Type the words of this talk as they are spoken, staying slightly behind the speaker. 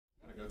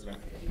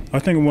I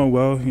think it went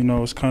well.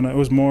 It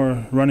was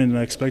more running than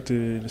I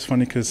expected. It's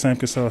funny because Sam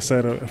Cassell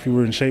said if we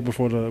were in shape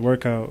before the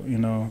workout,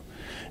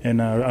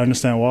 and I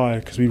understand why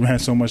because we ran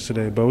so much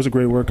today. But it was a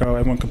great workout.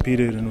 Everyone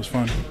competed and it was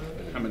fun.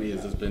 How many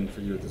has this been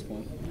for you at this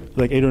point?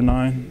 Like 8 or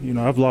 9.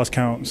 I've lost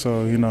count,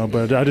 so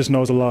but I just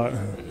know it's a lot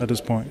at this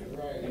point.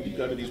 When you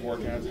go to these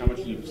workouts, how much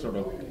do you sort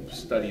of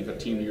study the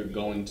team you're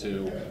going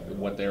to,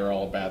 what they're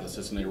all about, the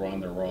system they run,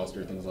 their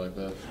roster, things like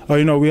that? Oh,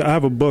 I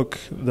have a book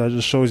that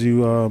just shows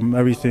you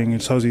everything.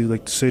 It tells you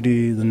like the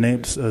city, the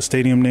name,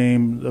 stadium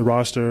name, the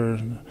roster,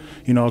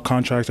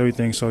 contracts,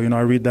 everything. So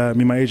I read that.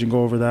 Me and my agent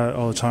go over that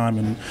all the time,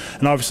 and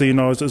obviously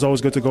it's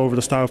always good to go over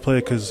the style of play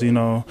because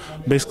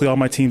basically all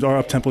my teams are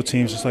up-tempo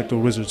teams, just like the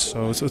Wizards.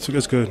 So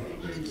it's good.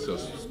 So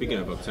speaking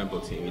of up-tempo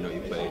team,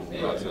 you played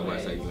to the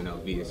west at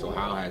UNLV. So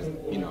how has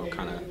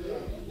kind of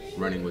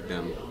running with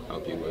them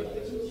help you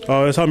with?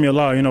 Oh, it's helped me a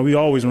lot. We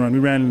always run. We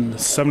ran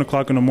 7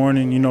 o'clock in the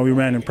morning. We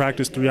ran in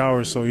practice 3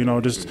 hours.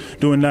 So just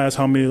doing that has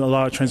helped me a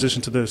lot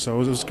transition to this.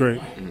 So it was great.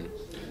 Mm-hmm.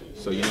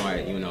 So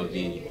at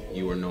UNLV,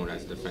 you were known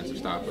as a defensive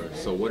stopper.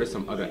 So what are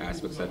some other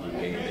aspects of your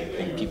game that you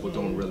think people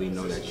don't really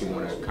know that you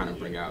want to kind of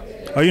bring out?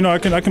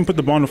 I can put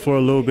the ball on the floor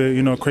a little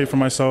bit. Create for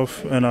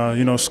myself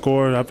and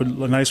score. I have a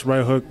nice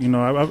right hook.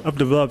 I've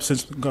developed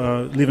since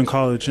leaving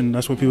college, and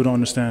that's what people don't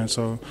understand.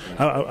 So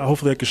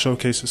hopefully I can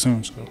showcase it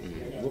soon. So.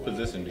 What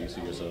position do you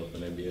see yourself in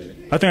the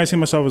NBA? I think I see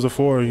myself as a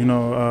 4.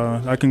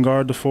 I can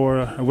guard the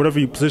 4.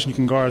 Whatever position you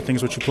can guard, I think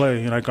is what you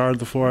play. I guard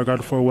the 4. I guard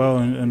the 4 well,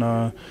 and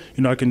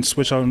I can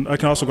switch out. I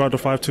can also guard the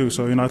 5 too.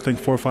 So I think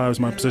 4 or 5 is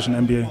my position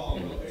in the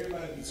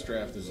NBA. This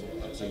draft is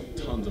obviously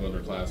tons of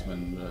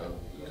underclassmen.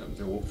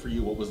 For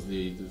you, what was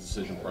the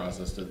decision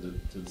process to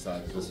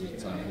decide this was the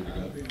time for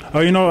you to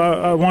go?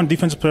 I won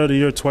Defensive Player of the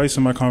Year twice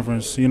in my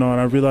conference. And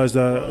I realized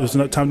that it was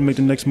time to make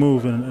the next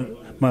move. And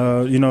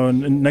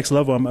next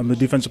level, I'm a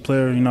defensive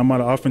player. I'm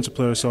not an offensive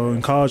player. So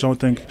in college, I don't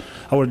think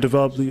I would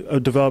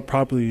have developed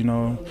properly.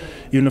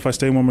 Even if I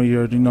stay one more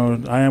year,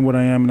 I am what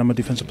I am, and I'm a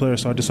defensive player.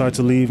 So I decided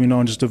to leave,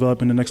 and just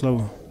develop in the next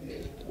level.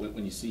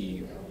 When you see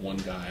one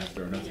guy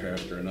after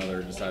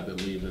another decide to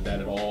leave, did that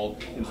at all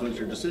influence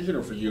your decision,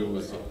 or for you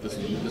was this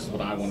is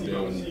what I want to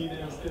do?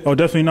 Oh,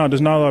 definitely not.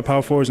 There's not a lot of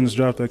power forwards in this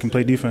draft that can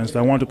play defense.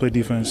 That want to play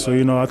defense. So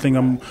I think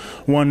I'm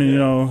one.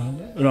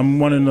 I'm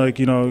one in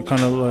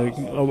kind of like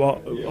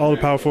all the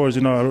power forwards.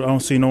 I don't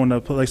see no one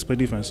that likes to play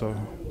defense. So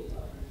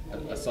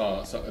I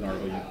saw an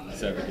article you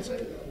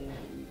said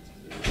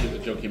the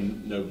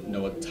Joakim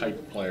Noah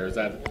type player. Is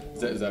that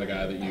a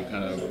guy that you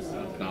kind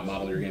of not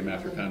model your game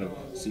after, kind of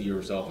see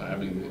yourself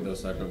having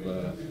those type of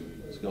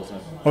skill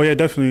sets? Oh yeah,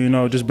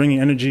 definitely. Just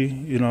bringing energy.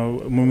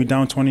 When we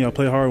down 20, I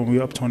play hard. When we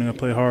up 20, I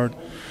play hard.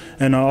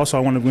 And also,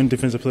 I want to win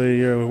Defensive Player of the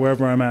Year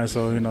wherever I'm at.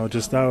 So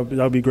just that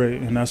would be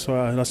great. And that's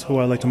who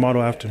I like to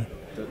model after.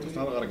 There's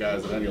not a lot of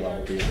guys at any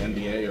level, be it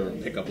NBA or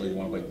pickup league,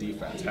 want to play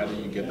defense. How do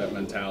you get that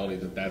mentality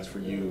that's for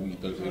you,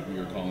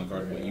 your calling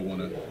card, what you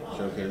want to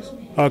showcase?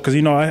 Because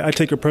I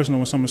take it personal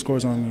when someone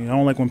scores on me. I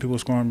don't like when people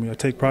score on me. I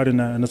take pride in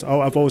that, and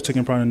I've always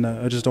taken pride in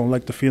that. I just don't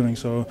like the feeling.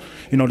 So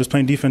just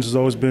playing defense has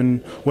always been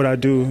what I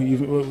do,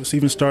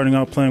 even starting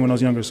out playing when I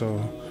was younger.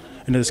 So,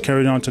 and it's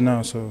carried on to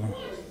now. So.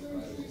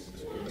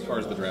 As far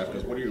as the draft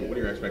goes, what are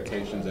your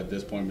expectations at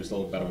this point? We're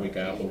still about a week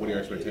out, but what are your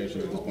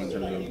expectations at this point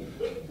in terms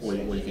of where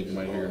you think you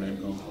might hear your name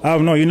called? I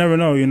don't know. You never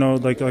know.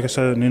 Like I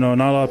said, not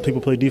a lot of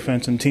people play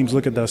defense, and teams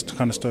look at that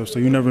kind of stuff. So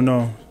you never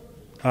know.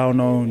 I don't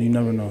know, and you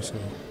never know.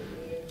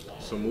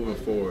 So moving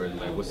forward,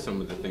 what's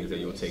some of the things that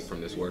you'll take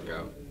from this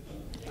workout?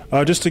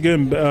 Just to get,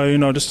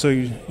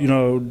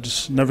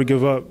 just never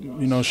give up.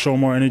 Show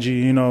more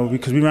energy.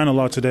 Because we ran a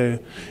lot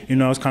today.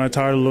 I was kind of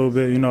tired a little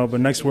bit.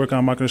 But next workout,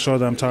 I'm not going to show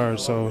that I'm tired.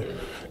 So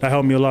that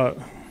helped me a lot.